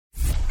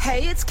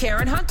Hey, it's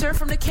Karen Hunter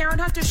from The Karen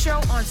Hunter Show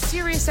on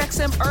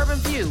SiriusXM Urban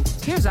View.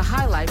 Here's a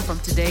highlight from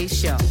today's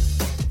show.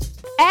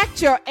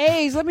 Act Your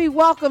Age. Let me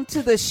welcome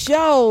to the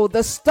show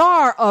the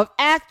star of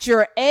Act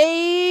Your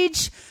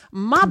Age,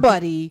 my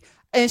buddy.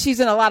 And she's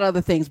in a lot of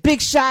other things.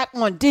 Big Shot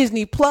on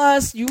Disney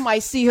Plus. You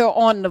might see her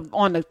on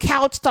the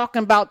couch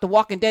talking about The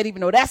Walking Dead,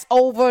 even though that's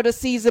over the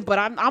season. But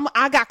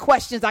I got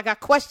questions.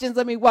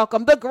 Let me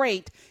welcome the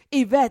great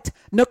Yvette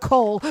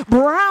Nicole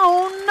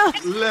Brown.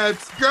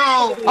 Let's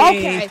go.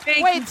 Okay,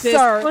 wait,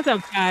 sir. What's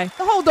up, guy?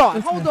 Hold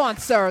on,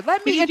 sir.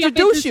 Let me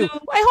introduce you. Wait,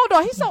 hold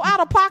on. He's so out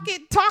of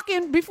pocket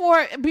talking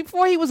before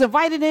he was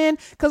invited in,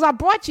 because I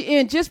brought you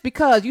in just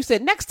because you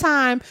said next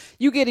time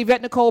you get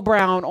Yvette Nicole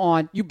Brown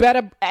on, you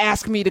better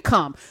ask me to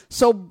come.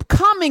 So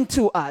coming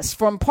to us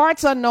from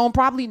parts unknown,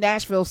 probably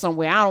Nashville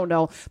somewhere, I don't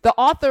know, the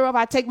author of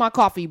I Take My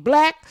Coffee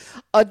Black,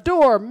 A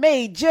Door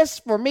Made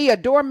Just For Me, A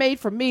Door Made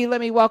For Me.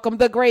 Let me welcome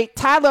the great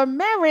Tyler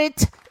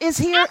Merritt is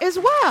here as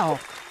well.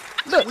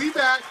 Look. We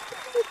back.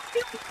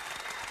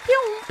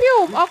 Pew,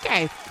 pew.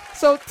 Okay.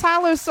 So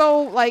Tyler,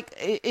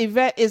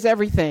 Yvette is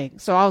everything.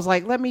 So I was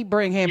like, let me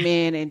bring him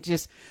in and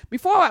just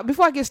before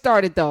I get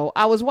started though,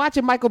 I was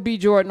watching Michael B.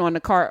 Jordan on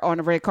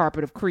the red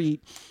carpet of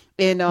Creed.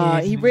 And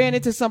he ran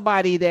into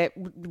somebody that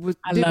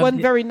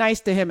wasn't very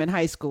nice to him in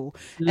high school.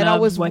 And I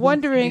was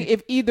wondering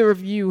if either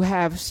of you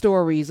have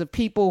stories of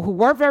people who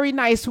weren't very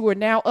nice who are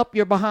now up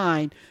your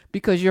behind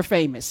because you're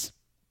famous.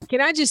 Can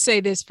I just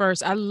say this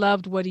first? I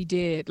loved what he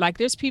did. Like,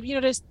 there's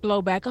people, there's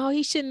blowback. Oh,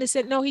 he shouldn't have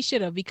said. No, he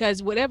should have,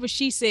 because whatever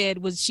she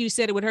said she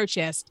said it with her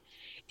chest.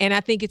 And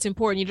I think it's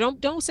important. You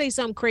don't say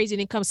something crazy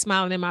and then come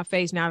smiling in my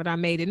face now that I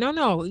made it.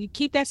 No, you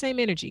keep that same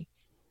energy.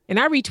 And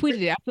I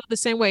retweeted it. I feel the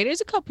same way. There's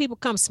a couple people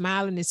come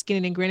smiling and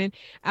skinning and grinning.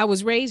 I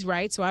was raised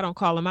right, so I don't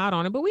call them out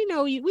on it. But we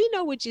know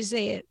what you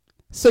said.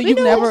 So you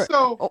never.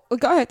 Go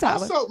ahead,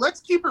 Tyler. Also,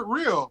 let's keep it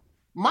real.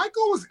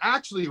 Michael was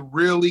actually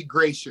really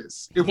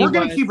gracious. If we're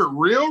going to keep it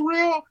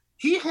real,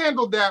 he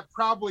handled that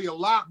probably a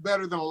lot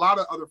better than a lot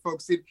of other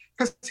folks did,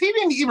 because he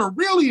didn't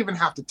even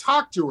have to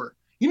talk to her.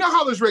 You know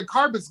how those red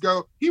carpets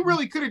go? He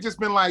really could have just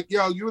been like,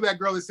 yo, you were that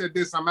girl that said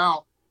this, I'm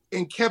out,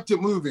 and kept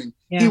it moving.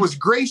 Yeah. He was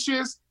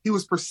gracious. He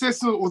was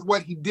persistent with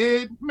what he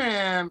did.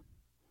 Man,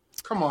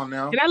 come on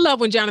now. And I love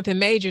when Jonathan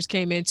Majors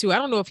came in too. I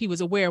don't know if he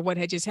was aware of what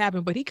had just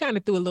happened, but he kind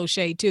of threw a little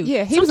shade too.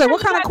 Yeah, he was like,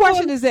 what kind of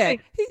question is that?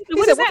 He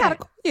said,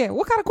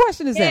 what kind of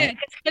question is that?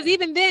 Because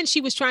even then she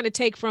was trying to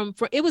take from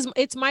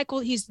it's Michael,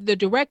 he's the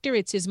director,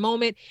 it's his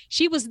moment.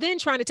 She was then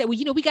trying to take,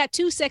 we got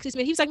two sexist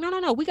men. He was like,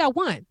 no, we got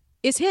one.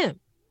 It's him.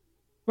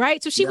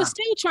 Right. So she was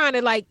still trying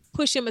to like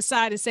push him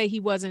aside and say he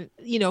wasn't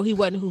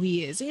who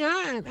he is.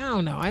 I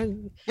don't know.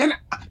 And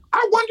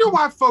I wonder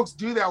why folks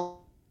do that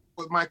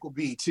with Michael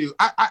B too.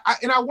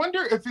 I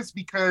wonder if it's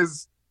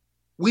because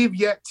we've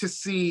yet to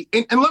see,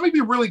 and let me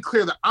be really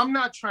clear that I'm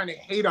not trying to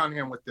hate on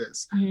him with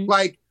this. Mm-hmm.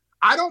 Like,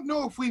 I don't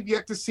know if we've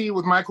yet to see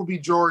with Michael B.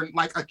 Jordan,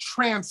 like a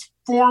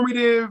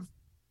transformative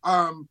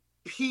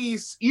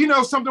piece,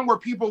 something where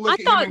people look at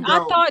him and go,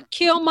 I thought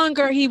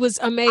Killmonger, he was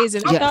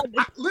amazing. I thought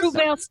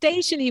Fruitvale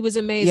Station, he was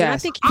amazing. Yes. I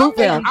think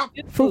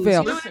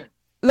Fruitvale.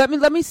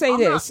 Let me say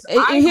this.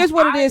 Here's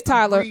what it is,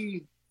 Tyler.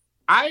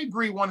 I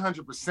agree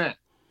 100%.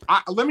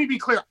 Let me be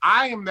clear.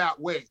 I am that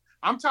way.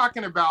 I'm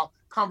talking about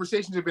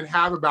conversations have been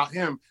had about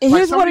him.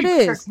 Here's what it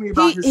is.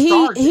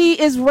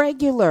 He is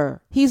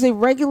regular. He's a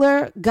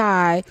regular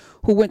guy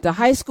who went to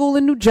high school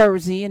in New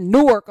Jersey, in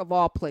Newark of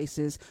all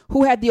places,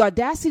 who had the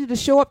audacity to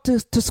show up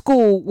to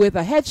school with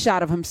a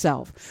headshot of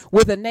himself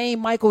with a name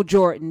Michael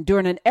Jordan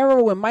during an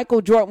era when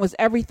Michael Jordan was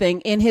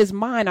everything. In his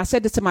mind, I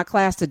said this to my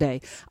class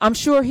today, I'm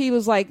sure he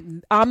was like,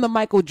 I'm the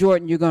Michael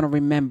Jordan you're going to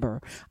remember.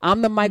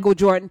 I'm the Michael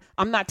Jordan.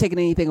 I'm not taking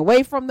anything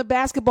away from the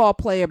basketball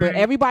player, but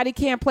everybody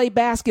can't play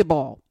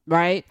basketball.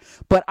 Right.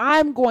 But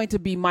I'm going to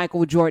be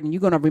Michael Jordan.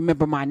 You're going to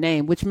remember my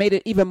name, which made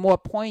it even more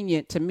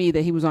poignant to me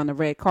that he was on the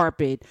red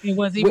carpet. And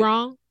was he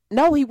wrong?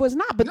 No, he was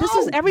not. But this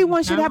is,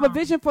 everyone should have a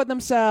vision for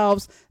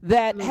themselves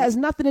that has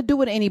nothing to do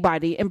with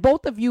anybody. And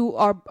both of you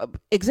are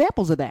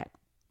examples of that.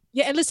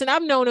 Yeah. And listen,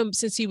 I've known him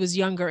since he was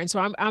younger. And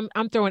so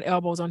I'm throwing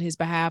elbows on his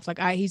behalf. Like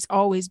he's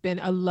always been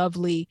a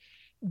lovely,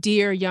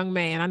 dear young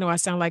man. I know I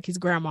sound like his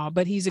grandma,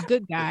 but he's a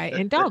good guy.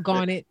 And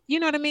doggone it.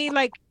 You know what I mean?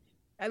 Like,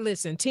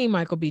 listen, team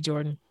Michael B.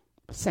 Jordan.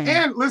 Same.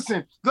 And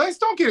listen, let's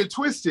don't get it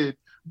twisted.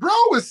 Bro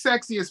was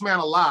sexiest man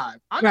alive.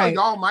 I know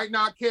y'all might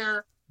not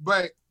care,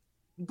 but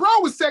bro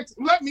was sexy.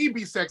 Let me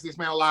be sexiest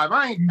man alive.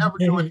 I ain't ever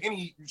doing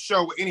any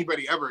show with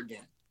anybody ever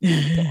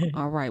again.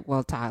 All right.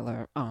 Well,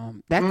 Tyler,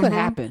 that could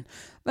happen.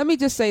 Let me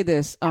just say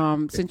this.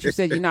 Since you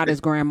said you're not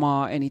his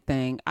grandma or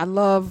anything, I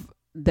love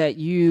that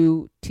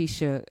you,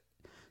 Tisha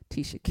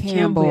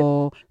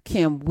Campbell,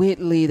 Kim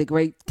Whitley, the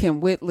great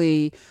Kim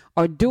Whitley,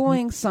 are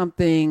doing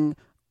something.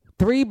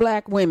 3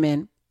 Black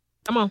women.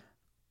 Come on.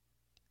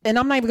 and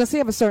I'm not even gonna say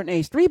of a certain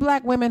age, 3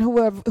 black women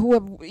who have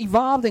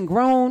evolved and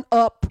grown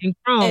up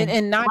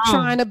and not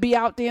trying to be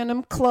out there in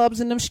them clubs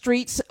and them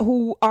streets,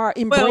 who are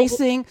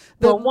embracing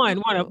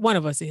one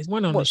of us is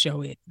one on the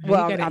show is.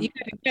 Well, you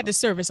got to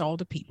service all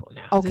the people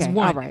now. Okay,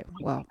 all right.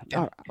 Well,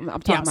 all right.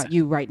 I'm talking about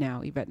you right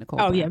now, Yvette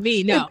Nicole. Oh yeah,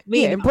 me no.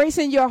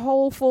 Embracing your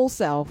whole full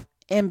self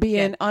and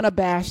being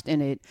unabashed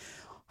in it.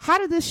 How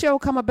did this show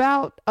come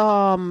about?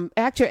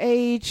 At your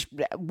age,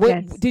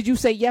 did you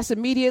say yes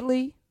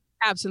immediately?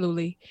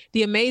 Absolutely.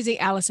 The amazing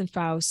Allison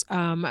Faust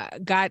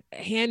got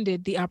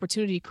handed the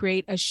opportunity to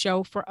create a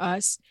show for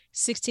us,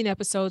 16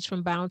 episodes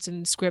from Bounce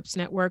and Scripps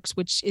Networks,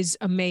 which is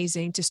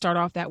amazing to start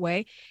off that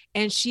way.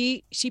 And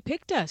she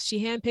picked us.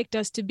 She handpicked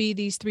us to be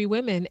these 3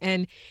 women.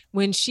 And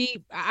when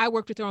I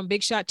worked with her on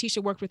Big Shot,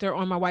 Tisha worked with her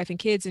on My Wife and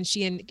Kids, and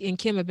she and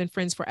Kim have been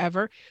friends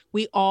forever.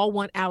 We all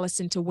want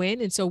Allison to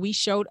win. And so we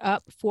showed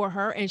up for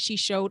her and she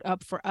showed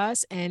up for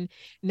us. And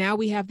now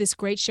we have this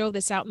great show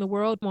that's out in the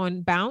world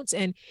on Bounce.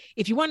 And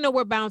if you want to know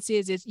where Bounce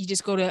is you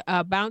just go to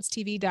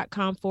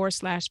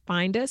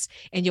bouncetv.com/find us,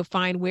 and you'll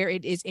find where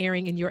it is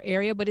airing in your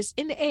area. But it's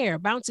in the air.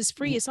 Bounce is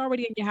free. It's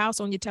already in your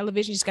house, on your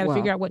television. You just got to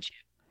figure out what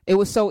it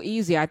was so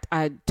easy. I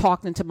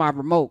talked into my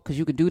remote, because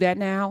you can do that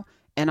now.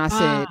 And I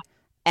said,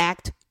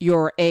 act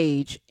your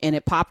age, and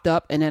it popped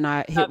up, and then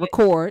I hit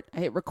record. I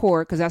hit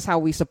record because that's how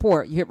we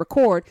support. You hit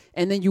record,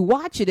 and then you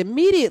watch it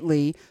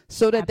immediately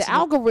so that the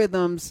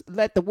algorithms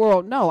let the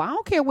world know. I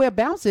don't care where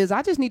Bounce is.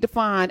 I just need to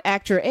find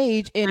Act Your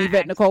Age and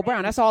Yvette Nicole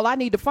Brown. That's all I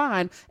need to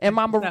find. And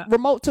my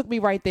remote took me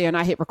right there, and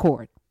I hit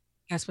record.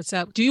 That's what's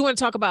up. Do you want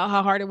to talk about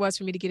how hard it was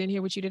for me to get in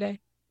here with you today?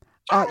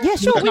 Yeah,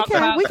 sure. We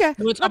can.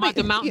 You want to talk about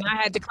the mountain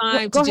I had to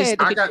climb? Go ahead.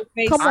 I got a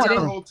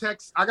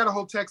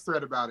whole text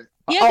thread about it.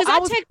 Yeah, because I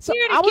texted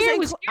Karen.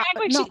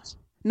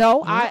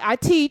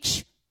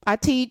 I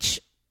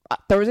teach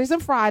Thursdays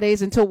and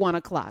Fridays until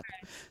 1:00.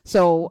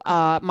 So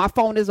my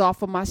phone is off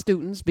for my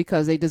students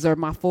because they deserve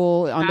my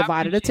full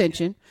undivided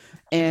attention.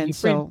 And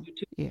so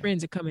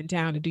friends that come in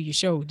town to do your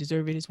show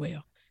deserve it as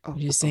well. I'm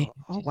just saying.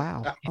 Oh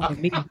wow.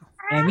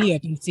 And me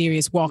up in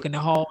serious, walking the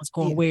halls,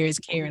 going, "Where is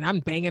Karen?" I'm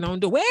banging on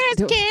the door. Where's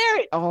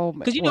Karen? Oh,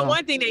 because you know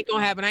one thing ain't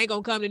gonna happen. I ain't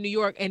gonna come to New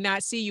York and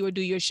not see you or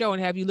do your show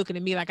and have you looking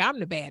at me like I'm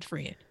the bad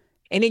friend.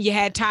 And then you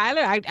had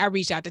Tyler. I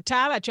reached out to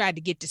Tyler. I tried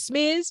to get to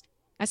Smiz.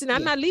 I said,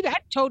 I'm not leaving. I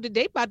told that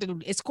they about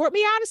to escort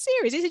me out of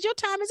series. They said, your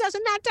time is up. I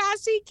said, not till I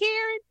see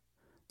Karen.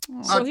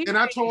 And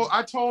I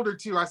told her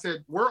too. I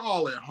said, we're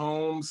all at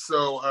home,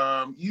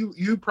 so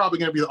you probably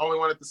gonna be the only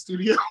one at the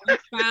studio. We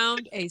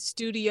found a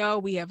studio.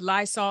 We have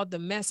Lysol the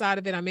mess out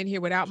of it. I'm in here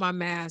without my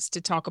mask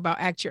to talk about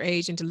Act Your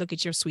Age and to look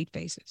at your sweet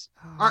faces.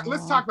 All right,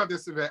 let's talk about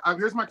this event.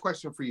 Here's my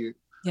question for you.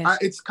 Yes.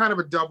 It's kind of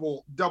a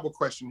double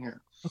question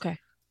here. Okay.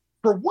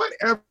 For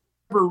whatever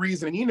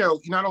reason, and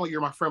not only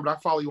you're my friend, but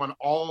I follow you on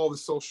all the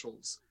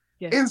socials.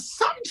 Yes. And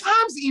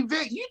sometimes,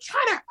 Yvette, you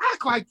try to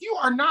act like you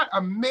are not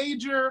a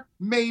major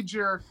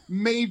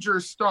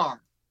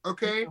star,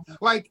 okay?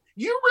 Like,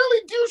 you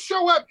really do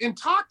show up and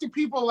talk to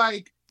people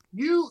like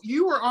you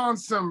are on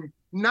some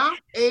not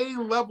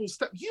A-level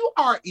stuff. You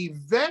are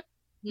Yvette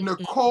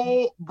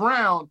Nicole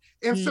Brown.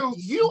 And so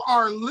you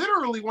are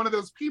literally one of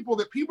those people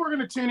that people are going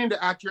to tune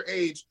into Act Your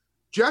Age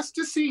just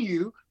to see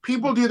you.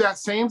 People do that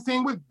same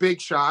thing with Big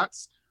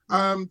Shots.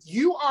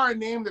 You are a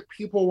name that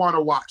people want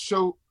to watch.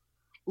 So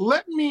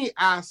let me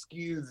ask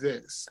you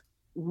this.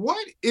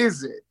 What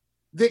is it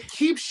that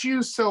keeps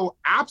you so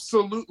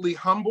absolutely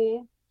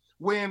humble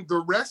when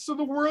the rest of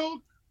the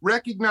world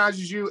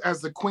recognizes you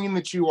as the queen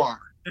that you are?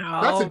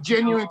 That's a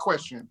genuine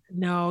question.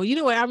 No, you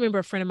know what? I remember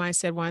a friend of mine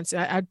said once,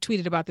 I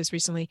tweeted about this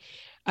recently.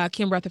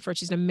 Kim Rutherford,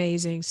 she's an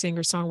amazing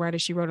singer, songwriter.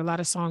 She wrote a lot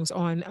of songs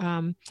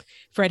on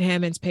Fred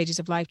Hammond's Pages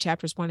of Life,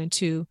 chapters 1 and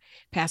 2.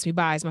 Pass Me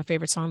By is my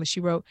favorite song that she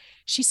wrote.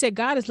 She said,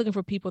 God is looking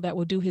for people that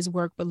will do his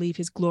work, but leave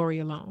his glory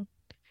alone.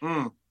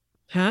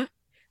 Huh?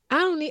 I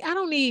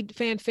don't need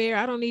fanfare.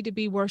 I don't need to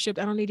be worshipped.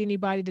 I don't need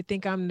anybody to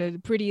think I'm the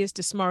prettiest,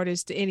 the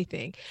smartest, to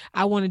anything.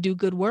 I want to do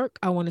good work.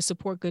 I want to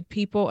support good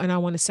people, and I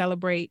want to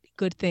celebrate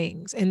good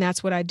things. And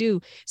that's what I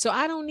do. So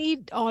I don't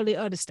need all the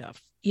other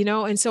stuff,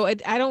 and so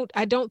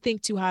I don't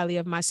think too highly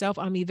of myself.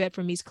 I'm Yvette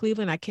from East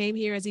Cleveland. I came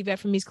here as Yvette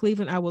from East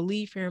Cleveland. I will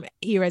leave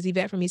here as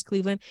Yvette from East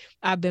Cleveland.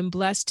 I've been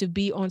blessed to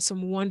be on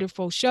some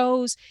wonderful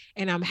shows,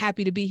 and I'm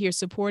happy to be here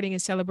supporting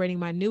and celebrating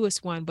my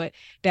newest one, but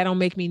that don't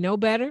make me no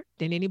better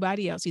than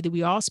anybody else. Either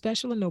we all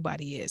special or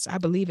nobody is. I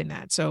believe in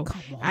that. So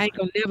I ain't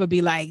gonna never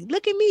be like,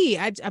 look at me.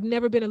 I've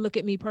never been a look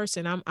at me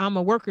person. I'm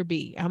a worker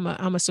bee. I'm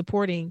a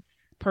supporting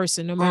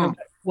person, no matter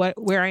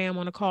where I am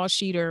on a call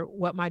sheet or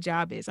what my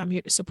job is. I'm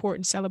here to support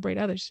and celebrate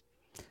others.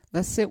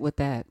 Let's sit with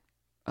that,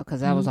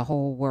 because that was a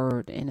whole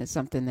word, and it's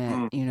something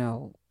that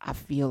I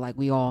feel like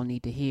we all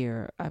need to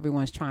hear.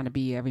 Everyone's trying to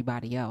be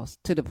everybody else,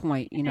 to the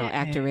point,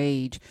 Act Your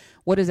Age.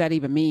 What does that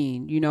even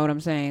mean? You know what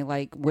I'm saying?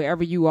 Like,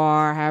 wherever you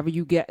are, however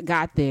you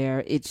got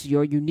there, it's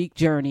your unique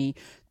journey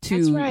to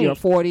your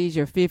 40s,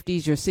 your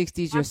 50s, your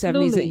 60s, your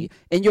 70s,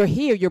 and you're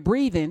here, you're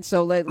breathing.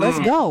 So let's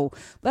go.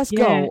 Let's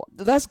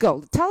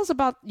go. Tell us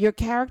about your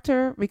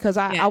character, because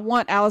I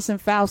want Allison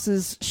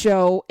Faust's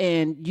show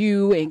and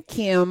you and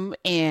Kim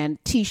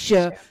and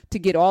Tisha to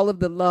get all of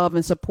the love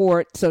and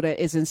support, so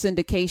that it's in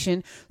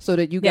syndication, so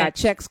that you got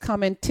checks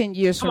coming 10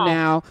 years from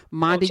now,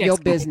 minding your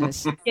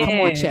business. Come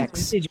on, checks.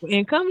 Residual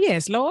income.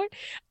 Yes, Lord.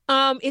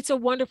 It's a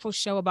wonderful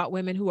show about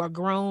women who are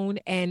grown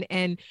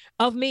and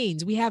of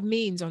means. We have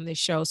means on this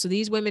show. So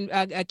these women,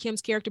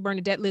 Kim's character,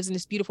 Bernadette, lives in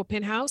this beautiful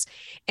penthouse,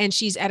 and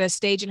she's at a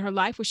stage in her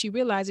life where she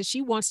realizes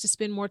she wants to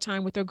spend more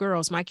time with her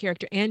girls. My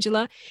character,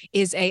 Angela,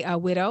 is a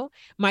widow.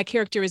 My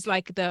character is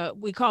like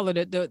we call her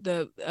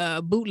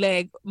the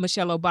bootleg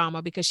Michelle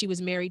Obama, because she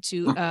was married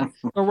to a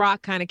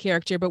Barack kind of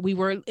character, but we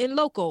were in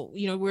local,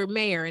 we're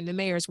mayor and the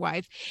mayor's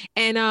wife.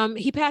 And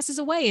he passes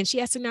away, and she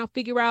has to now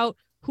figure out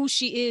who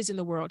she is in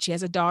the world. She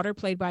has a daughter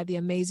played by the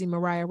amazing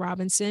Mariah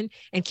Robinson,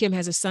 and Kim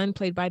has a son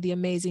played by the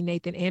amazing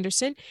Nathan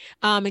Anderson.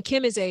 And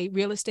Kim is a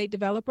real estate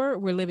developer.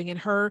 We're living in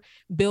her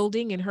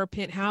building, in her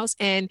penthouse.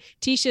 And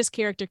Tisha's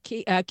character,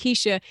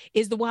 Keisha,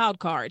 is the wild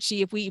card.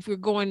 If we're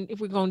going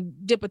to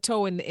dip a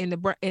toe in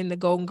the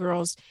Golden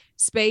Girls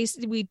space,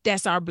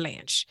 that's our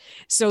Blanche.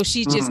 So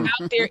she's just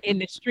out there in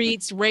the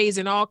streets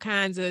raising all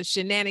kinds of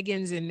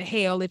shenanigans and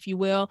hell, if you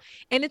will.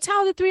 And it's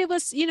how the three of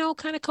us,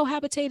 kind of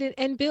cohabitated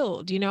and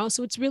build,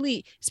 so it's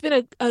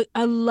been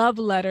a love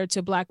letter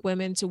to Black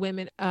women, to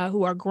women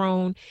who are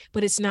grown,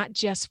 but it's not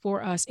just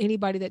for us.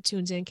 Anybody that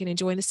tunes in can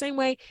enjoy. In the same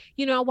way,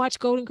 I watched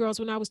Golden Girls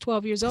when I was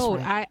 12 years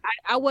old. Right.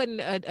 I wasn't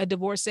a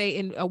divorcee,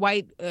 in a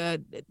white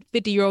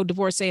 50-year-old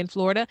divorcee in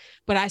Florida,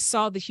 but I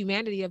saw the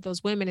humanity of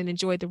those women and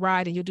enjoyed the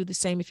ride. And you'll do the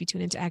same if you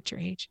tune into Act Your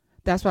Age.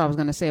 That's what I was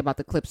going to say about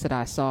the clips that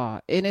I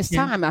saw. In its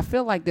time, I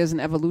feel like there's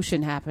an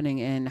evolution happening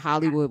in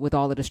Hollywood with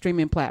all of the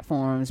streaming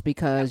platforms,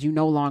 because you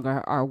no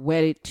longer are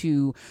wedded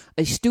to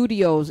a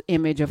studio's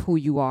image of who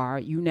you are.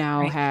 You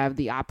now have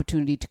the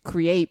opportunity to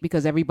create,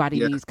 because everybody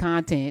needs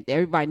content.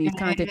 Everybody needs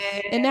content.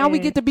 And now we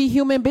get to be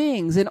human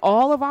beings in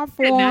all of our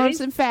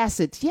forms and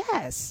facets.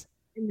 Yes.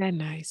 Isn't that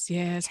nice?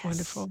 Yes,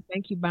 wonderful.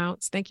 Thank you,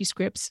 Bounce. Thank you,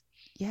 Scripps.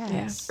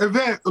 Yes.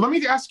 Yvette, let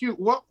me ask you,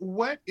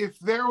 what if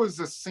there was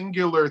a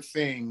singular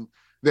thing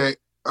that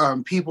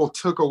people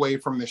took away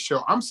from the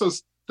show? I'm so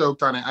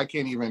stoked on it. I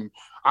can't even,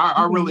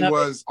 I really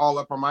was all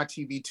up on my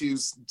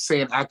TV2s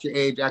saying act your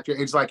age,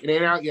 like it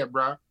ain't out yet,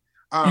 bro.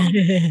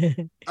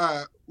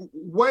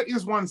 What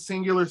is one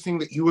singular thing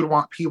that you would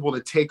want people to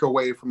take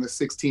away from the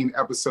 16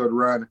 episode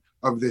run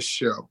of this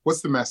show?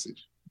 What's the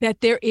message?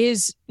 That there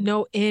is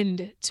no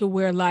end to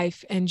where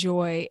life and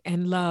joy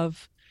and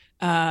love,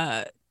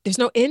 there's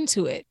no end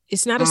to it.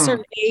 It's not a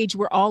certain age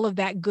where all of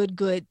that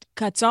good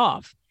cuts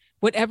off.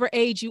 Whatever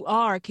age you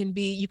are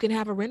you can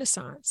have a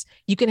renaissance.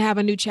 You can have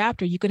a new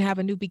chapter. You can have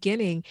a new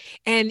beginning.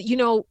 And,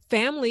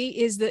 family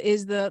is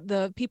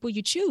the people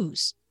you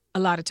choose a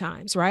lot of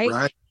times, right?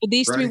 So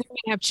these three women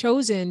have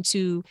chosen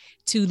to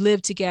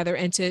live together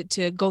and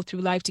to go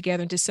through life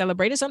together and to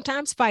celebrate and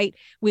sometimes fight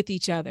with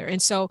each other.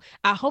 And so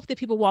I hope that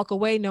people walk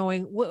away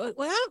knowing, well,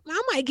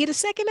 I might get a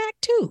second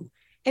act too.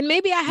 And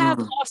maybe I have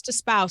lost a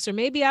spouse, or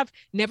maybe I've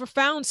never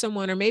found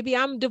someone, or maybe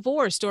I'm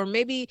divorced, or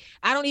maybe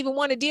I don't even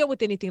want to deal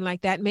with anything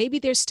like that. Maybe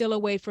there's still a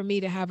way for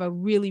me to have a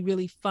really,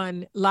 really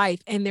fun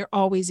life. And there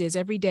always is.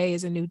 Every day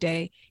is a new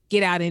day.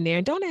 Get out in there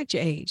and don't act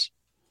your age.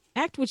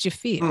 Act what you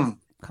feel.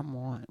 Come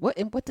on.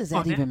 What does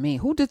that even mean?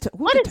 Who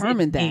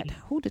determined that?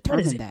 Who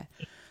determined that?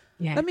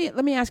 Yeah. Let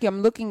me ask you,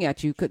 I'm looking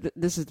at you, because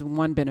this is the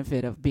one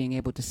benefit of being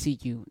able to see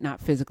you, not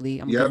physically.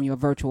 I'm giving you a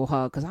virtual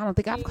hug, because I don't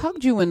think I've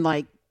hugged you in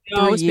like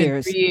 3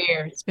 years.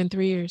 It's been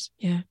 3 years.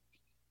 Yeah.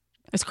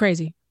 That's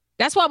crazy.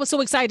 That's why I was so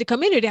excited to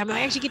come in today. I'm like,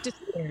 I actually get to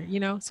see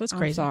her, so it's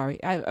crazy. I'm sorry.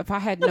 If I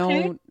had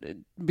known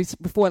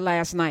before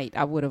last night,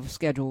 I would have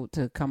scheduled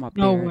to come up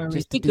there.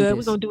 Just to do good.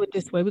 This. We're going to do it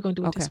this way. We're going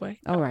to do it this way.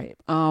 All right.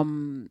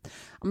 I'm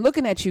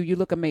looking at you. You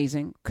look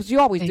amazing, because you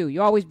always do.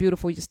 You're always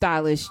beautiful. You're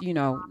stylish.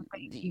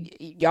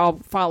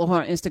 Y'all follow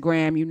her on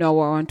Instagram. You know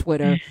her on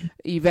Twitter.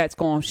 Yvette's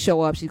going to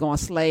show up. She's going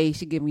to slay.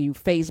 She's giving you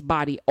face,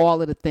 body,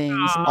 all of the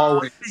things.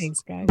 Always.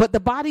 Thanks, guys. But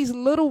the body's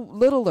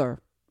littler.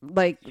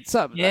 Like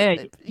something.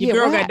 Your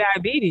girl got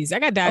diabetes. I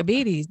got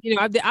diabetes.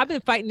 I've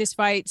been fighting this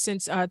fight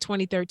since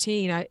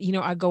 2013.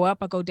 I go up,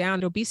 I go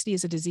down. Obesity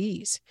is a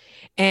disease,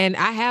 and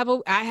I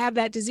have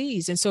that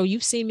disease. And so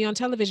you've seen me on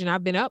television.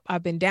 I've been up,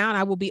 I've been down.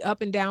 I will be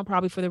up and down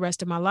probably for the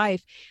rest of my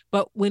life.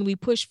 But when we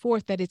push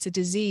forth that it's a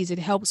disease, it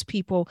helps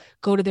people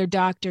go to their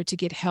doctor to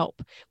get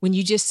help. When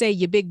you just say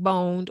you're big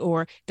boned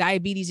or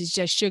diabetes is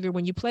just sugar,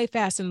 when you play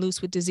fast and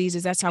loose with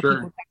diseases, that's how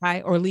people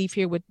die or leave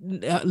here with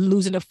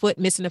losing a foot,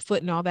 missing a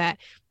foot, and all that.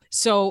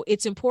 So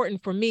it's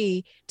important for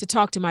me to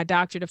talk to my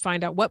doctor to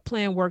find out what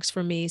plan works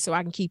for me so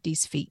I can keep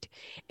these feet.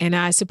 And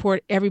I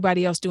support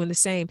everybody else doing the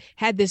same.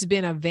 Had this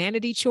been a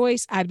vanity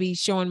choice, I'd be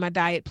showing my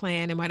diet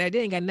plan, and my diet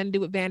ain't got nothing to do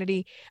with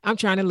vanity. I'm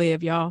trying to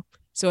live, y'all.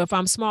 So if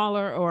I'm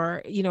smaller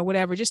or,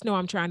 whatever, just know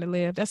I'm trying to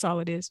live. That's all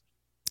it is.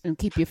 And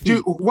keep your feet.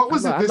 Dude, what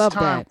was it this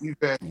time,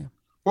 Yvette? Yeah.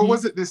 What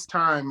was it this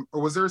time? Or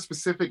was there a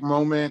specific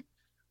moment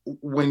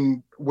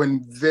when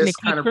this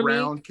kind of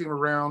round came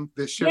around,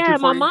 that shifted yeah,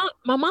 for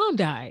my mom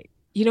died.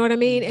 You know what I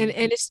mean?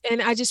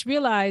 And I just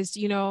realized,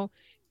 you know,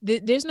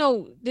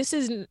 this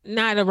is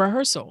not a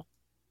rehearsal.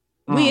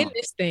 We in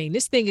this thing.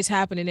 This thing is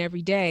happening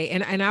every day.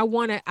 And I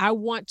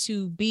want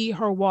to be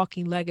her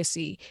walking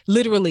legacy,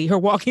 literally her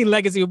walking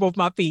legacy with both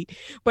my feet.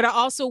 But I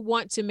also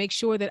want to make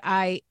sure that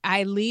I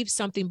leave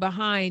something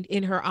behind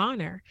in her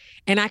honor.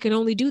 And I can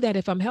only do that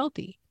if I'm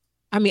healthy.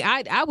 I mean,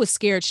 I was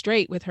scared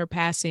straight with her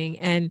passing,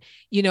 and,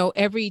 you know,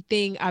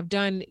 everything I've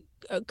done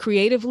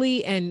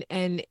creatively and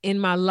in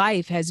my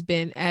life has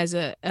been as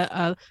a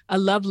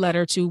love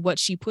letter to what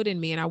she put in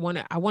me, and I want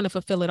to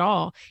fulfill it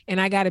all, and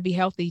I got to be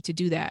healthy to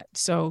do that.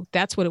 So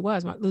that's what it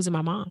was, losing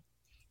my mom.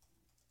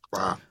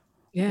 Wow.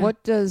 Yeah.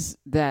 What does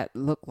that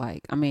look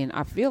like? I mean,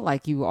 I feel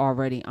like you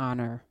already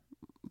honor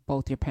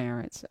both your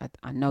parents.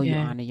 I know you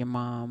honor your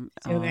mom.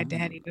 Still got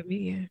daddy to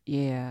me.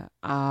 Yeah.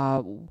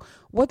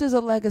 What does a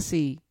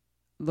legacy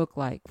look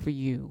like for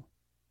you?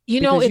 You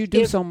know, because you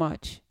do so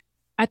much.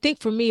 I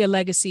think for me, a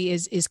legacy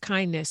is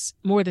kindness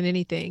more than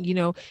anything. You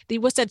know,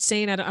 what's that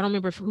saying? I don't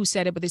remember who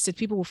said it, but they said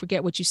people will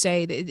forget what you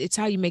say. It's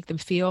how you make them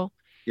feel.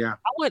 Yeah.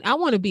 I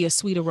want to be a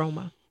sweet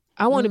aroma.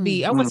 I want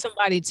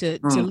somebody to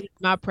leave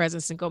my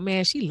presence and go,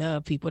 man, she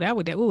loved people. I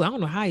don't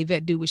know how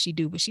Yvette do what she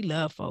do, but she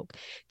loved folk.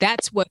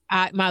 That's what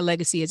my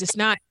legacy is. It's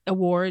not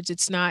awards.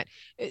 It's not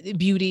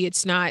beauty.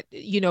 It's not,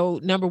 you know,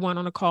 number one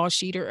on a call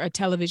sheet or a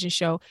television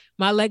show.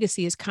 My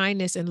legacy is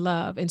kindness and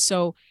love.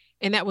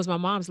 And that was my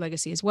mom's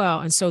legacy as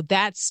well. And so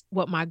that's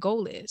what my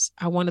goal is.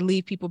 I want to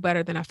leave people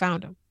better than I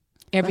found them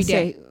every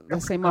day.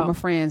 Let's say Mama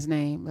Fran's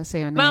name. Let's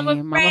say her name.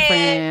 Mama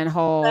Fran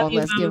Hall.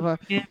 Let's give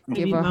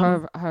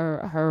her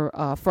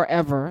her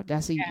forever.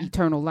 That's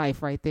eternal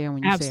life right there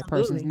when you say a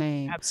person's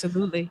name.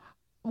 Absolutely.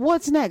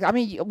 What's next? I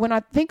mean, when I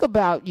think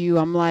about you,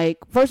 I'm like,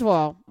 first of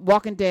all,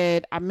 Walking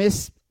Dead, I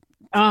miss.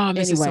 I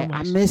miss it so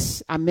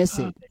much. I miss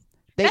it.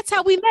 That's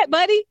how we met,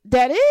 buddy.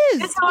 That is.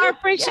 That's how our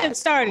friendship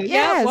started.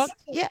 Yes.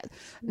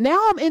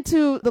 Now I'm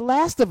into The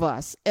Last of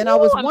Us, and I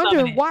was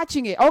wondering,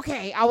 watching it.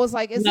 Okay, I was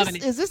like, is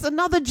this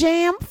another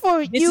jam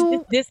for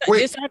you? This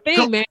our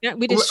thing, man.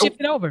 We just shipped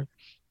it over.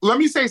 Let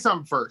me say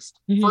something first.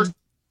 First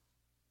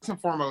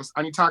and foremost,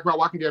 I need to talk about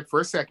Walking Dead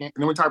for a second,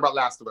 and then we talk about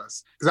Last of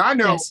Us, because I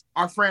know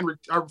our friend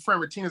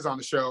Retina's on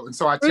the show, and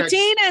so I text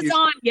Retina's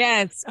on.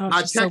 Yes,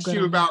 I text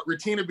you about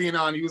Retina being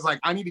on. He was like,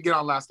 I need to get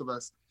on Last of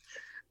Us.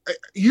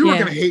 You were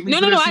gonna hate me. No,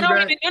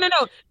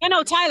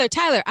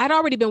 Tyler. I'd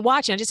already been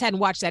watching. I just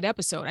hadn't watched that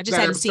episode. I just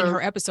hadn't seen her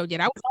episode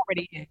yet. I was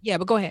already in. Yeah,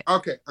 but go ahead.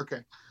 Okay.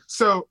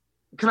 So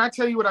can I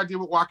tell you what I did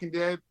with Walking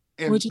Dead?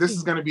 And this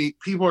is gonna be,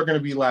 people are gonna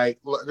be like,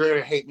 they're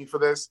gonna hate me for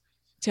this.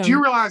 Do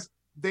you realize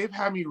they've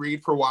had me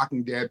read for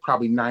Walking Dead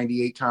probably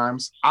 98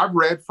 times? I've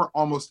read for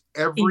almost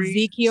every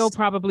Ezekiel,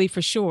 probably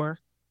for sure.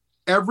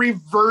 Every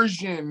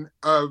version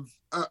of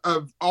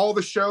all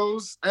the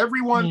shows,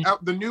 everyone,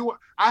 the new,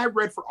 I have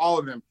read for all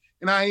of them.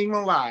 And I ain't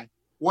gonna lie.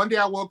 One day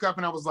I woke up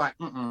and I was like,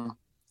 I'm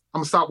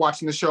gonna stop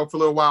watching the show for a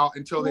little while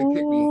until they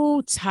pick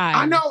me. Tyler.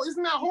 I know,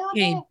 isn't that horrible?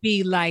 Can't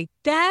be like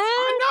that.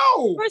 I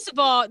know. First of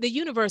all, the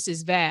universe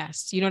is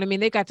vast. You know what I mean?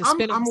 They got to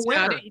spin them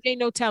out. There ain't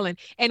no telling.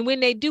 And when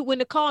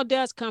the call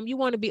does come, you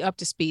want to be up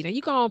to speed. And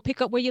you go on,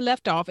 pick up where you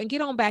left off and get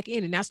on back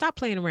in. And now stop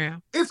playing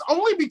around. It's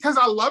only because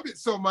I love it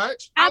so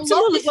much.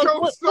 Absolutely. I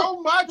love the show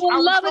so much. I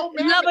was so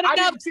mad that I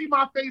didn't see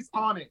my face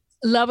on it.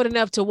 Love it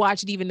enough to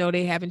watch it even though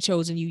they haven't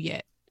chosen you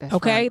yet. That's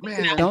okay,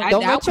 right. Don't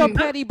let your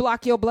petty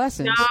block your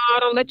blessings. No,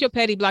 don't let your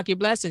petty block your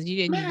blessings. You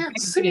didn't. Man,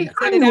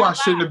 I knew I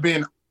shouldn't have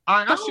been.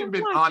 I shouldn't have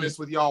been honest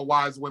with y'all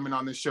wise women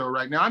on this show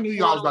right now. I knew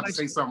y'all was about to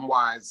say something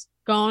wise.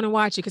 Go on and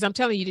watch it, because I'm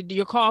telling you,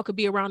 your call could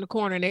be around the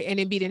corner, and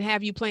then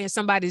have you playing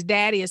somebody's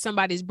daddy or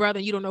somebody's brother,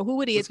 and you don't know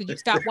who it is because you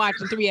stopped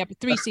watching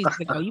three seasons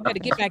ago. You better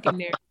get back in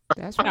there.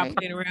 That's right. Stop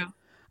playing around.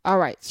 All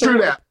right. So,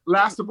 true that.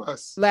 Last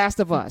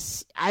of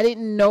Us. I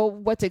didn't know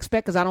what to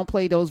expect because I don't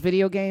play those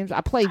video games. I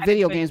play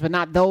video games, but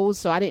not those.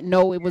 So I didn't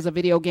know it was a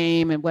video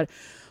game and what.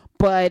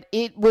 But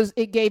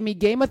it gave me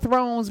Game of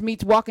Thrones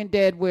meets Walking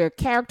Dead, where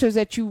characters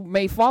that you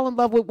may fall in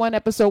love with one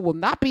episode will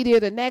not be there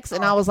the next.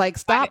 And I was like,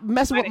 stop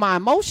messing with my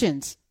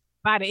emotions.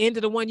 By the end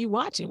of the one you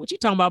watching, what you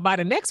talking about? By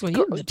the next one,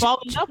 you fall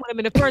in love with them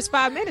in the first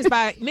 5 minutes.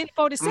 By minute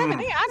 47,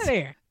 they out of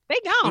there. They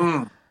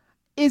gone.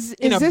 Is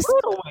this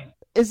brutal way?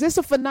 Is this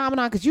a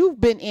phenomenon? Because you've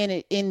been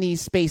in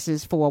these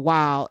spaces for a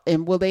while,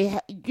 and will they,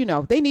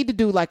 they need to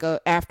do like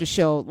a after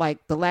show like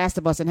The Last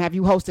of Us and have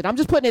you host it. I'm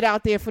just putting it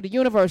out there for the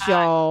universe,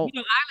 y'all.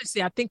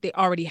 Honestly, I think they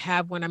already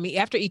have one. I mean,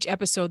 after each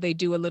episode, they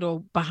do a little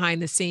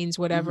behind the scenes,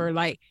 whatever.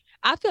 Like,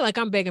 I feel like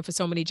I'm begging for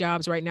so many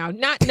jobs right now.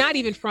 Not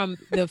even from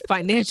the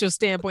financial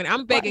standpoint.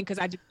 I'm begging because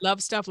I just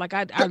love stuff. Like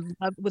I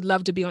would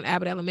love to be on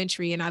Abbott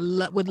Elementary, and I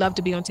would love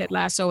to be on Ted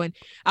Lasso, and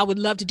I would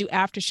love to do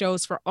after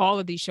shows for all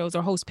of these shows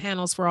or host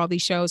panels for all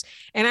these shows.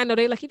 And I know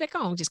they're like,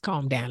 just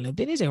calm down a little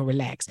bit. They're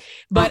relax.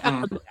 But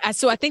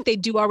so I think they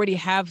do already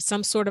have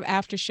some sort of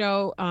after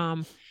show.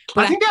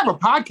 But I think they have a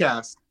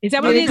podcast. Is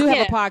that what they do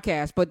have a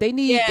podcast, but they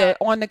need the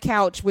on the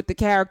couch with the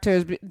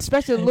characters,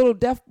 especially the little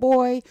deaf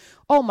boy.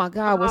 Oh my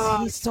God,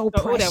 was he so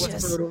precious? That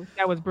was brutal.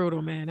 That was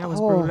brutal, man. That was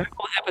brutal. That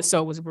whole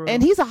episode was brutal.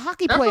 And he's a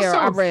hockey player.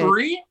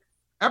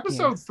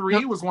 Episode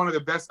 3 was one of the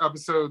best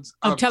episodes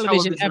of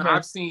television ever.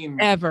 I've seen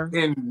ever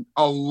in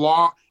a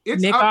long.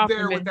 It's Nick up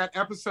there with that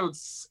episode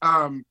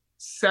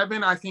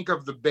 7, I think,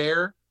 of The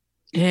Bear.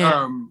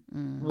 Yeah.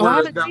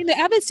 I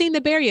haven't seen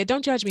The Bear yet.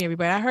 Don't judge me,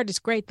 everybody. I heard it's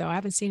great though. I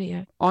haven't seen it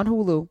yet. On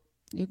Hulu,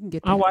 you can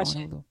get that. I'll watch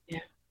it. Yeah.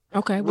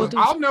 Okay.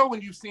 I'll know when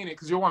you've seen it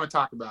because you'll want to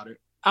talk about it.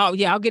 Oh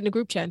yeah, I'll get in the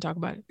group chat and talk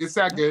about it. It's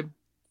that good.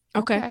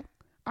 Okay.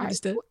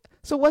 Understood.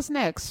 So what's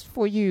next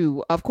for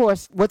you? Of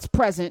course, what's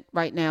present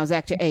right now is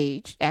Act Your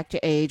Age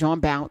on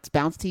Bounce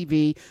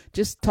TV.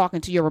 Just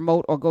talking to your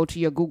remote or go to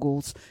your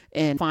Googles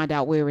and find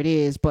out where it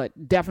is.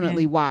 But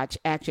definitely watch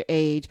Act Your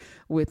Age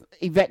with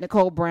Yvette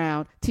Nicole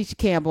Brown, Tisha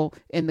Campbell,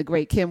 and the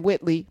great Kym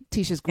Whitley.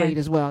 Tisha's great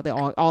as well.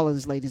 All of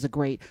these ladies are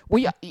great. Were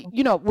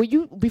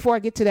you before I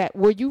get to that,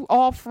 were you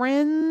all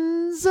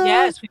friends?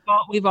 Yes,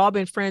 we've all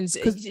been friends.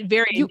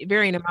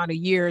 Varying amount of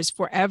years,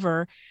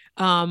 forever.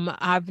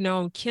 I've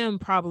known Kym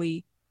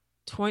probably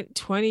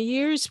 20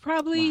 years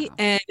probably. Wow.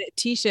 And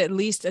Tisha at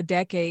least a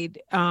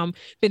decade.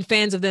 Been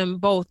fans of them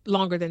both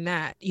longer than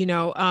that,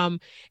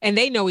 and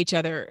they know each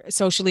other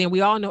socially, and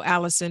we all know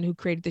Allison, who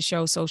created the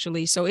show,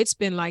 socially. So it's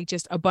been like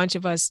just a bunch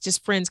of us,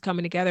 just friends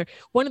coming together.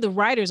 One of the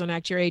writers on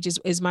Act Your Age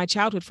is my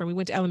childhood friend. We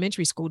went to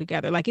elementary school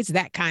together. Like, it's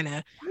that kind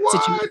of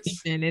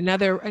situation.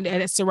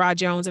 And Sarah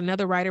Jones,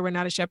 another writer,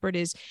 Renata Shepard,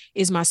 is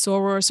my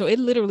soror. So it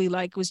literally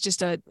was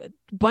just a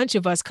bunch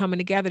of us coming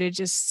together to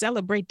just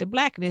celebrate the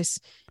Blackness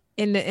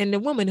in the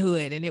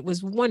womanhood, and it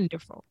was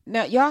wonderful.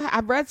 Now, y'all,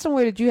 I read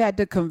somewhere that you had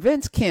to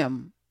convince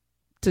Kym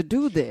to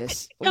do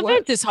this.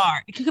 Convince is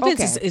hard.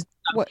 Convince is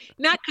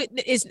not.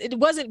 It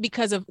wasn't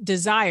because of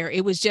desire.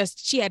 It was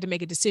just she had to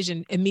make a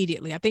decision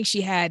immediately. I think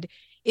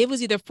it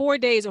was either 4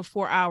 days or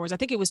 4 hours. I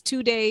think it was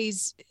 2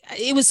 days.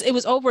 It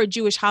was over a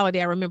Jewish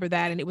holiday. I remember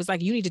that. And it was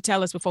like, you need to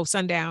tell us before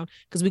sundown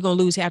because we're going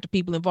to lose half the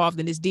people involved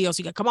in this deal. So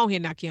you got to come on here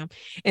now, Kym.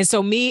 And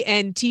so me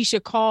and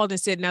Tisha called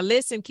and said, now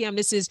listen, Kym,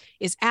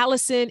 it's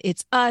Allison,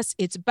 it's us,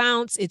 it's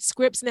Bounce, it's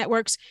Scripps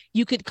Networks.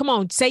 You could come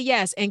on, say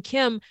yes. And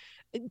Kym,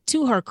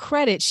 to her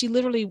credit, she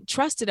literally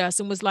trusted us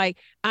and was like,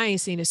 I ain't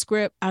seen a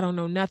script. I don't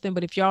know nothing,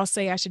 but if y'all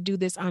say I should do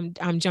this, I'm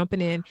jumping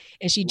in.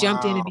 And she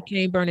jumped in and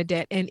became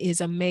Bernadette and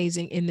is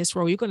amazing in this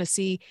role. You're going to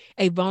see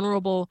a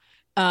vulnerable,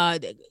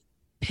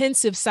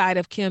 pensive side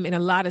of Kym in a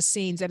lot of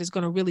scenes that is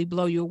going to really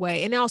blow you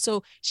away. And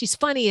also she's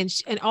funny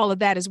and all of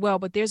that as well.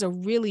 But there's a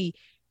really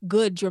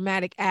good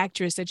dramatic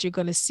actress that you're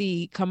going to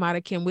see come out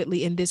of Kym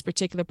Whitley in this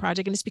particular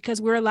project. And it's because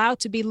we're allowed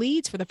to be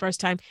leads for the first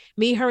time.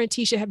 Me, her, and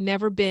Tisha have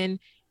never been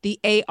the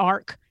A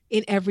arc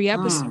in every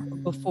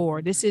episode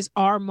before. This is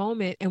our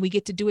moment, and we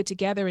get to do it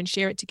together and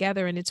share it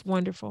together, and it's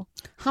wonderful.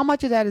 How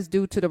much of that is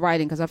due to the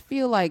writing? Because I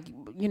feel like,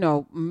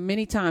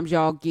 many times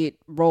y'all get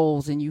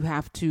roles and you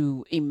have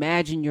to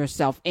imagine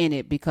yourself in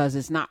it because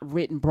it's not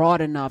written broad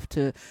enough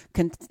to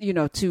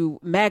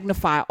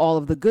magnify all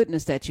of the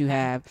goodness that you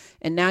have.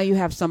 And now you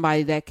have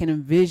somebody that can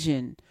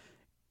envision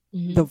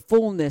the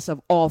fullness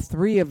of all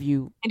three of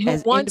you, and who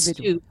wants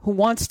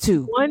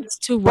to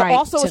write, but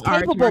also is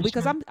capable,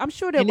 because I'm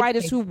sure there are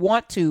writers who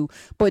want to,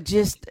 but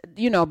just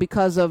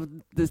because of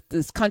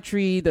this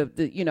country,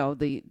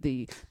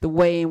 the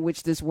way in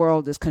which this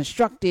world is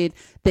constructed,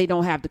 they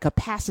don't have the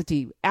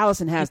capacity.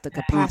 Allison has the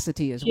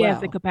capacity as well. She has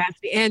the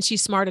capacity, and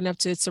she's smart enough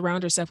to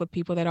surround herself with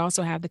people that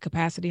also have the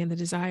capacity and the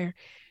desire.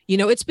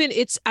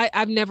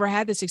 I've never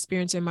had this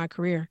experience in my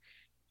career.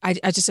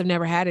 I just have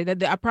never had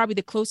it. Probably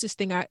the closest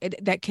thing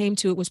that came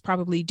to it was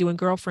probably doing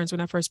Girlfriends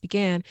when I first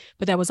began,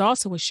 but that was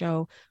also a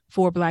show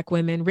for Black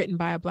women, written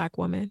by a Black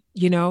woman,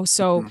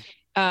 so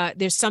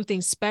there's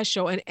something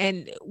special.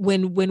 And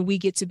when we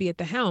get to be at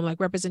the helm, like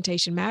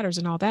representation matters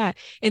and all that.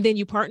 And then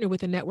you partner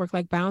with a network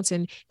like Bounce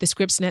and the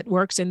Scripps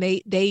Networks, and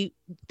they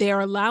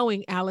are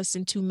allowing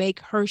Allison to make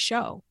her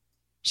show.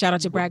 Shout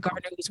out to Brad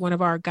Gardner, who's one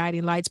of our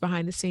guiding lights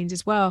behind the scenes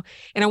as well.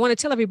 And I want to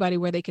tell everybody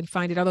where they can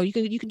find it, although you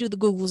can do the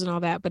Googles and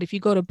all that. But if you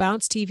go to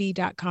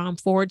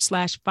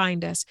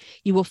bouncetv.com/find us,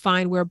 you will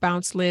find where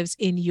Bounce lives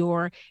in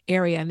your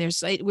area. And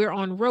we're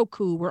on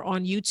Roku, we're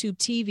on YouTube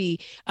TV.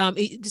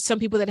 Some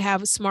people that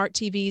have smart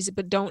TVs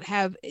but don't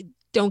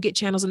get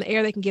channels in the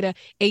air, they can get a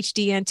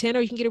HD antenna,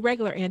 or you can get a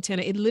regular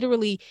antenna.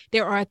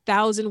 There are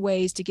 1,000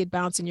 ways to get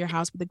Bounce in your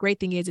house. But the great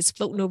thing is it's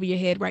floating over your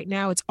head right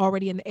now. It's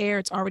already in the air.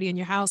 It's already in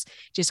your house.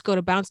 Just go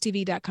to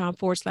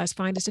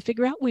bouncetv.com/find us to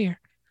figure out where.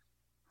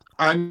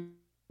 I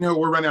know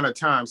we're running out of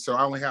time, so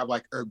I only have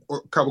like a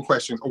couple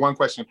questions, or one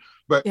question.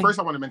 But first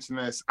I want to mention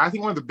this. I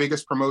think one of the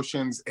biggest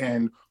promotions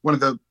and one of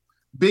the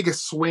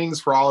biggest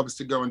swings for all of us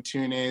to go and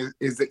tune in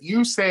is that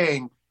you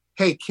saying,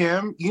 hey,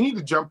 Kym, you need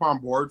to jump on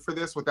board for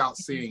this without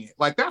seeing it.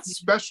 Like, that's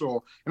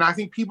special. And I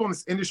think people in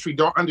this industry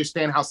don't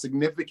understand how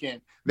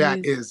significant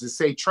that is. To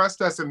say,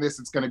 trust us in this,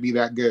 it's going to be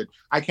that good.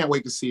 I can't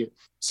wait to see it.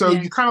 So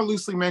you kind of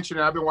loosely mentioned,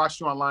 and I've been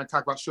watching you online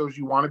talk about shows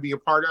you want to be a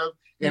part of.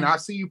 And I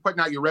see you putting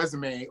out your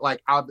resume,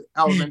 like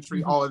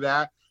elementary, all of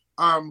that.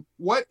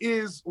 what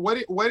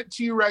to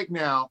you right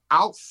now,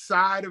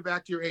 outside of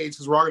Act Your Age,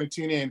 because we're all going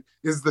to tune in,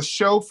 is the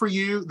show for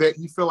you that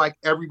you feel like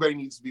everybody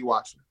needs to be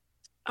watching?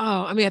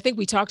 Oh, I mean, I think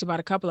we talked about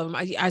a couple of them.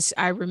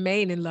 I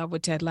remain in love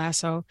with Ted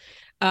Lasso.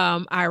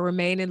 I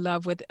remain in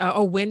love with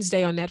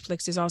Wednesday on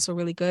Netflix is also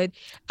really good.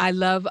 I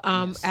love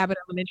Abbott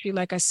Elementary.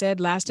 Like I said,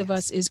 Last of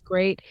Us is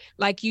great.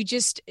 Like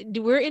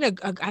we're in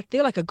I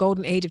feel like a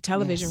golden age of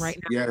television right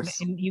now.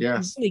 Yes. And you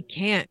really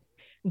can't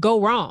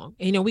go wrong.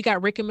 You know, we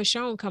got Rick and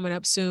Michonne coming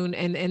up soon,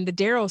 and the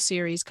Daryl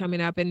series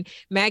coming up, and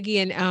Maggie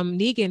and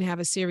Negan have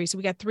a series. So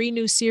we got 3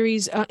 new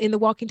series in the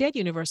Walking Dead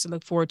universe to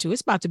look forward to.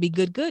 It's about to be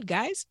good,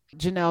 guys.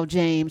 Janelle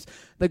James,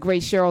 the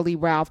great Sheryl Lee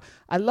Ralph.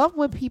 I love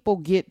when people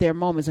get their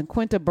moments, and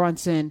Quinta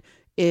Brunson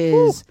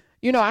is... Ooh.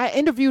 You know, I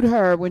interviewed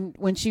her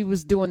when she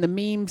was doing the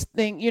memes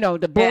thing, you know,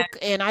 the book,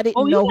 and I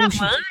didn't know who she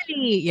was.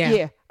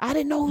 Yeah, I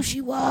didn't know who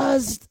she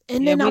was.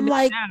 And then I'm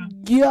like,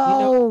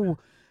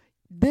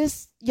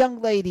 this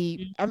young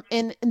lady,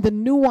 and the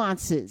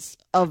nuances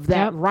of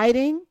that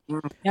writing.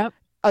 Yep.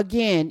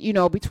 Again, you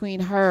know,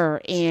 between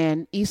her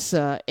and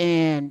Issa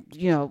and,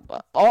 you know,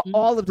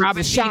 all of the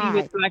Robin Shy.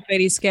 With Black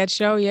Lady Sketch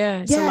Show.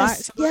 Yeah.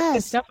 Yes. It's a lot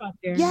of stuff out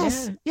there.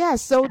 Yes.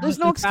 So there's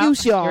no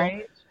excuse, y'all.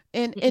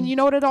 And you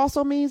know what it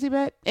also means,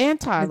 Yvette and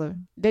Tyler,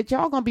 that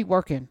y'all gonna be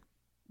working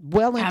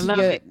well into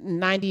your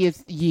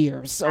 90th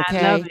years. Okay,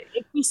 I love it.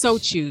 If we so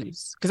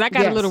choose, because I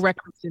got a little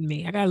recluse in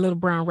me. I got a little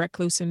brown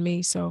recluse in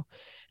me. So,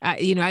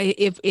 you know,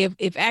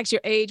 if Act Your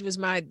Age was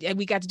and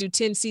we got to do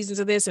 10 seasons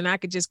of this, and I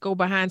could just go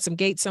behind some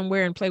gate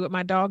somewhere and play with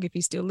my dog if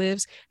he still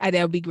lives,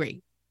 that would be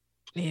great.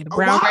 And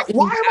why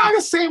am I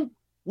the same?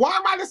 Why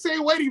am I the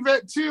same way,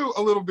 Yvette, too,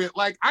 a little bit?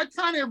 Like, I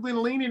kind of have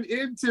been leaning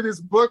into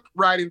this book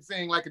writing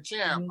thing like a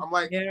champ. I'm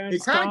like,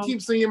 it kind of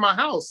keeps me in my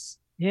house.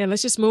 Yeah,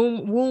 let's just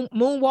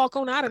moonwalk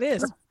on out of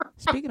this.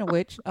 Speaking of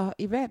which,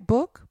 Yvette,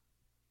 book?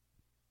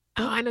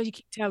 Oh, I know you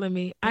keep telling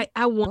me. I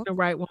want to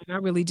write one. I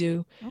really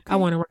do. Okay. I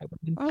want to write one.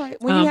 All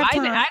right. When you have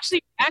time. I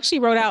actually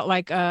wrote out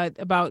like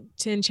about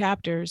 10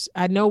 chapters.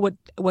 I know what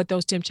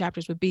those 10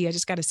 chapters would be. I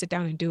just got to sit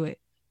down and do it.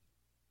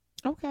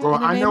 Okay. Well,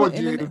 I know what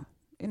you do.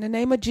 In the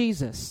name of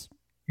Jesus.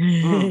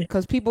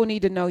 Because people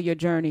need to know your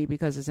journey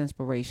because it's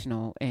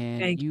inspirational,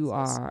 and you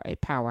are a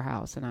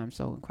powerhouse, and I'm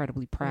so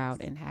incredibly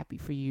proud and happy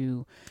for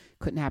you.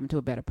 Couldn't happen to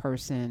a better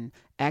person.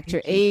 Act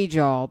Your Age,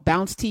 y'all.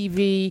 Bounce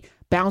TV,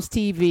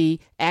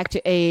 Act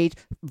Your Age,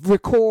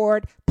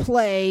 record,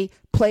 play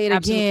it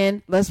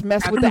again. Let's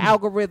mess with the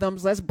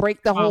algorithms. Let's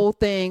break the whole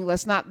thing.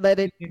 Let's not let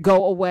it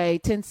go away.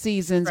 10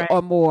 seasons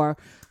or more.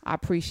 I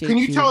appreciate you.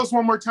 Can you tell us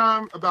one more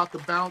time about the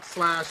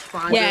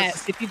Bounce/Find Us?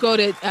 Yes, if you go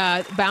to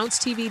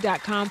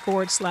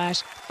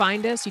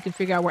bouncetv.com/find us, you can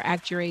figure out where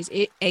Act Your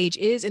Age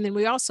is. And then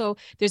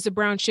there's the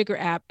Brown Sugar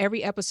app.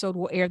 Every episode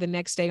will air the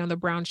next day on the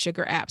Brown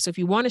Sugar app. So if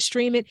you want to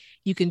stream it,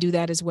 you can do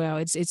that as well.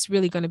 It's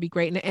really going to be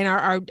great. And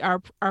our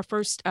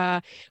first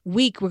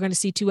week, we're going to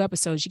see 2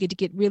 episodes. You get to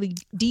get really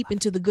deep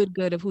into the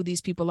good of who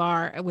these people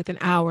are with an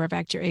hour of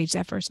Act Your Age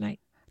that first night.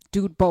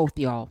 Do both,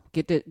 y'all.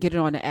 Get it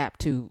on the app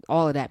too.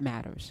 All of that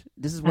matters.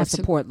 This is what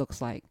support looks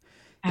like.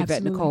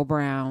 Yvette Nicole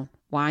Brown,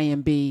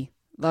 YMB.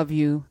 Love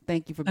you.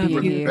 Thank you for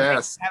being here.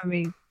 Thanks for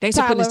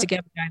putting this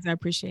together, guys. I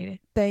appreciate it.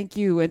 Thank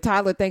you. And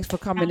Tyler, thanks for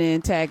coming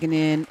in, tagging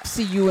in.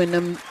 See you in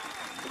them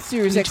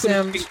Sirius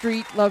XM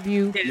Street. Love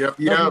you.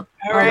 Yep.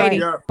 All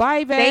righty. Bye,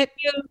 Yvette. Thank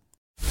you.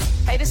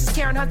 Hey, this is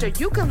Karen Hunter.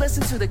 You can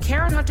listen to The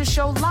Karen Hunter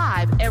Show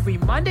live every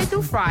Monday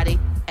through Friday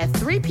at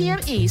 3 p.m.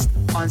 East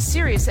on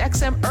Sirius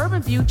XM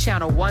Urban View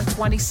Channel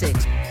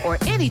 126 or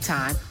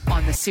anytime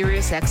on the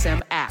Sirius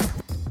XM app.